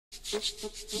Gotta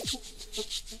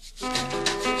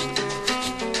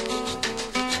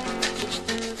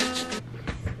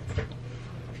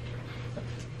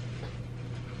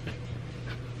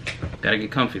get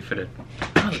comfy for the.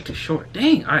 Oh, I look too short.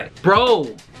 Dang. All right,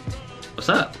 bro. What's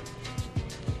up?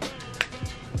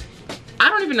 I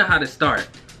don't even know how to start.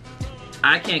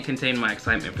 I can't contain my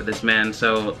excitement for this man,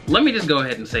 so let me just go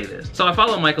ahead and say this. So I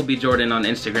follow Michael B. Jordan on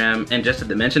Instagram, and just at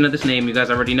the mention of this name, you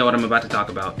guys already know what I'm about to talk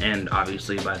about, and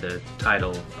obviously by the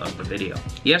title of the video.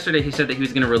 Yesterday, he said that he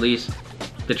was gonna release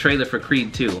the trailer for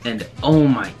Creed 2, and oh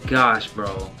my gosh,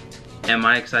 bro. Am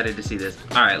I excited to see this?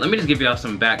 All right, let me just give y'all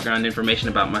some background information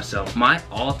about myself. My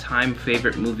all-time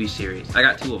favorite movie series, I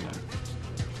got two of them.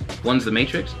 One's The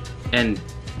Matrix, and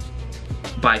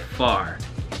by far,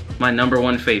 my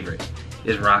 #1 favorite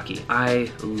is Rocky.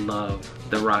 I love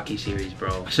the Rocky series,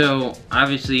 bro. So,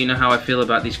 obviously, you know how I feel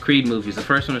about these Creed movies. The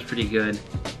first one was pretty good.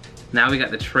 Now we got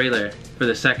the trailer for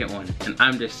the second one, and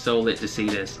I'm just so lit to see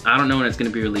this. I don't know when it's gonna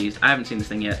be released. I haven't seen this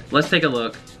thing yet. Let's take a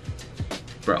look.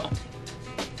 Bro,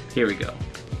 here we go.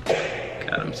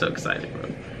 God, I'm so excited, bro.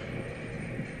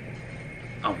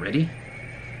 Already?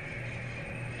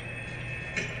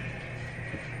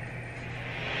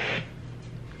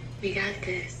 We got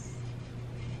this.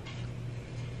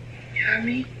 You heard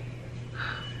me?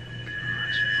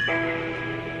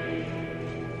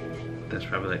 That's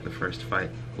probably like the first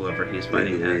fight whoever he's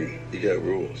fighting had. You got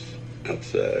rules.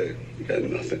 Outside, you got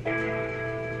nothing.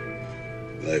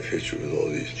 Life hits you with all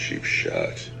these cheap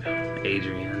shots.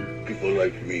 Adrian. People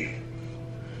like me,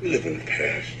 we live in the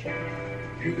past.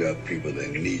 You got people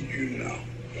that need you now.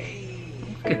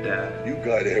 Look at that. You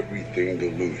got everything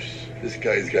to lose. This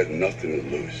guy's got nothing to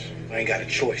lose. I ain't got a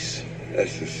choice.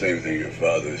 That's the same thing your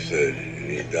father said, and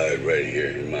he died right here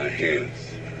in my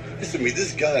hands. Listen to me,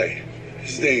 this guy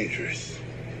is dangerous.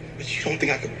 But you don't think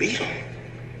I could beat him?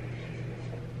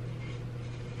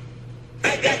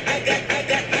 I got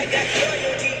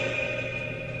loyalty.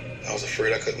 I was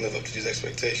afraid I couldn't live up to these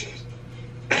expectations.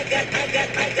 I got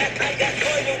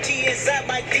loyalty inside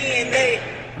my DNA.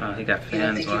 Oh, he got You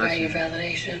don't fans think you got your watching.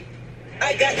 validation?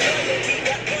 I got loyalty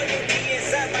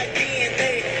inside my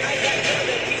DNA. I got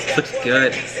loyalty. Looks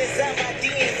good.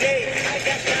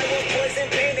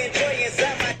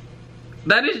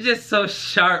 That is just so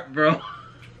sharp, bro.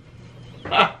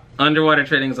 Underwater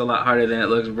trading is a lot harder than it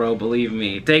looks, bro. Believe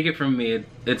me. Take it from me.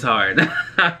 It's hard.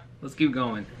 Let's keep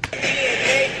going.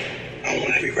 I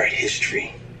want to rewrite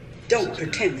history. Don't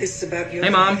pretend this is about your Hey,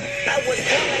 Mom.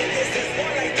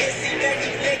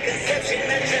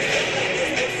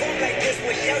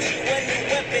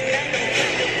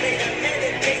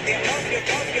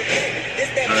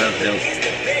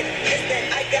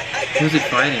 Who's he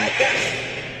fighting?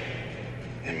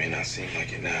 It may not seem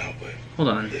like it now, but Hold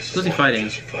on. Who's he fighting?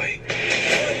 Let's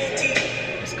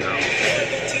go.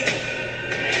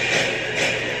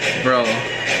 Bro.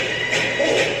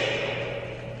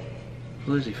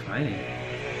 Who is he fighting?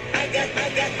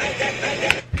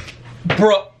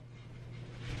 Bro.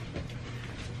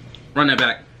 Run that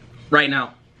back. Right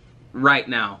now. Right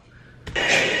now.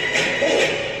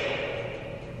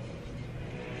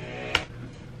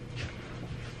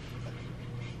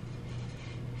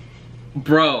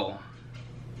 Bro.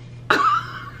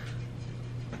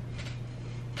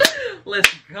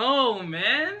 Let's go,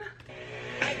 man.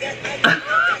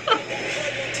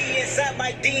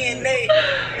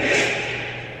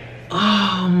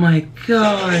 Oh my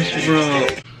gosh, bro.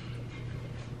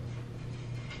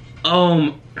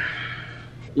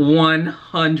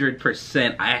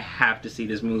 100% I have to see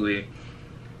this movie.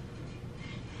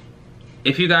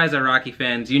 If you guys are Rocky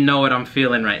fans, you know what I'm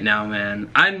feeling right now,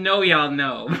 man. I know y'all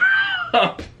know.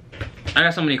 I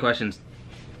got so many questions.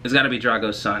 It's gotta be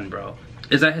Drago's son, bro.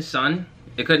 Is that his son?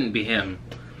 It couldn't be him.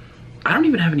 I don't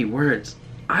even have any words.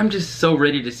 I'm just so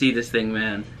ready to see this thing,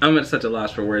 man. I'm at such a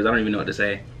loss for words. I don't even know what to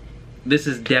say. This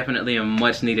is definitely a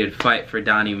much needed fight for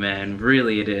Donnie, man.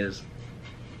 Really it is.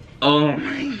 Oh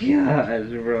my gosh,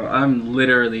 bro. I'm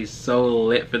literally so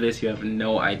lit for this, you have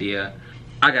no idea.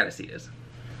 I gotta see this.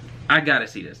 I gotta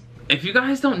see this. If you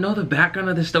guys don't know the background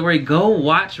of the story, go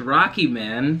watch Rocky,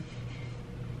 man.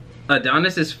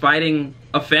 Adonis is fighting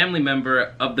a family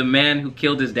member of the man who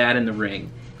killed his dad in the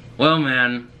ring. Well,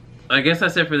 man, I guess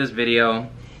that's it for this video.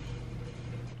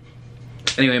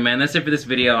 Anyway, man, that's it for this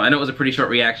video. I know it was a pretty short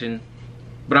reaction,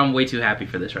 but I'm way too happy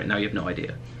for this right now. You have no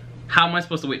idea. How am I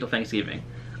supposed to wait till Thanksgiving?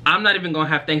 I'm not even gonna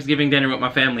have Thanksgiving dinner with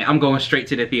my family. I'm going straight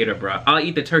to the theater, bro. I'll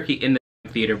eat the turkey in the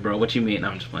theater, bro. What you mean? No,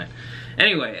 I'm just playing.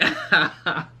 Anyway,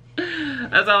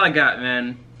 that's all I got,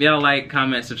 man. Y'all like,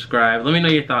 comment, subscribe. Let me know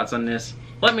your thoughts on this.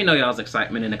 Let me know y'all's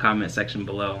excitement in the comment section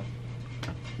below.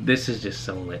 This is just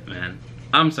so lit, man.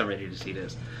 I'm so ready to see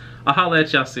this. I'll holla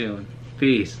at y'all soon.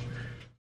 Peace.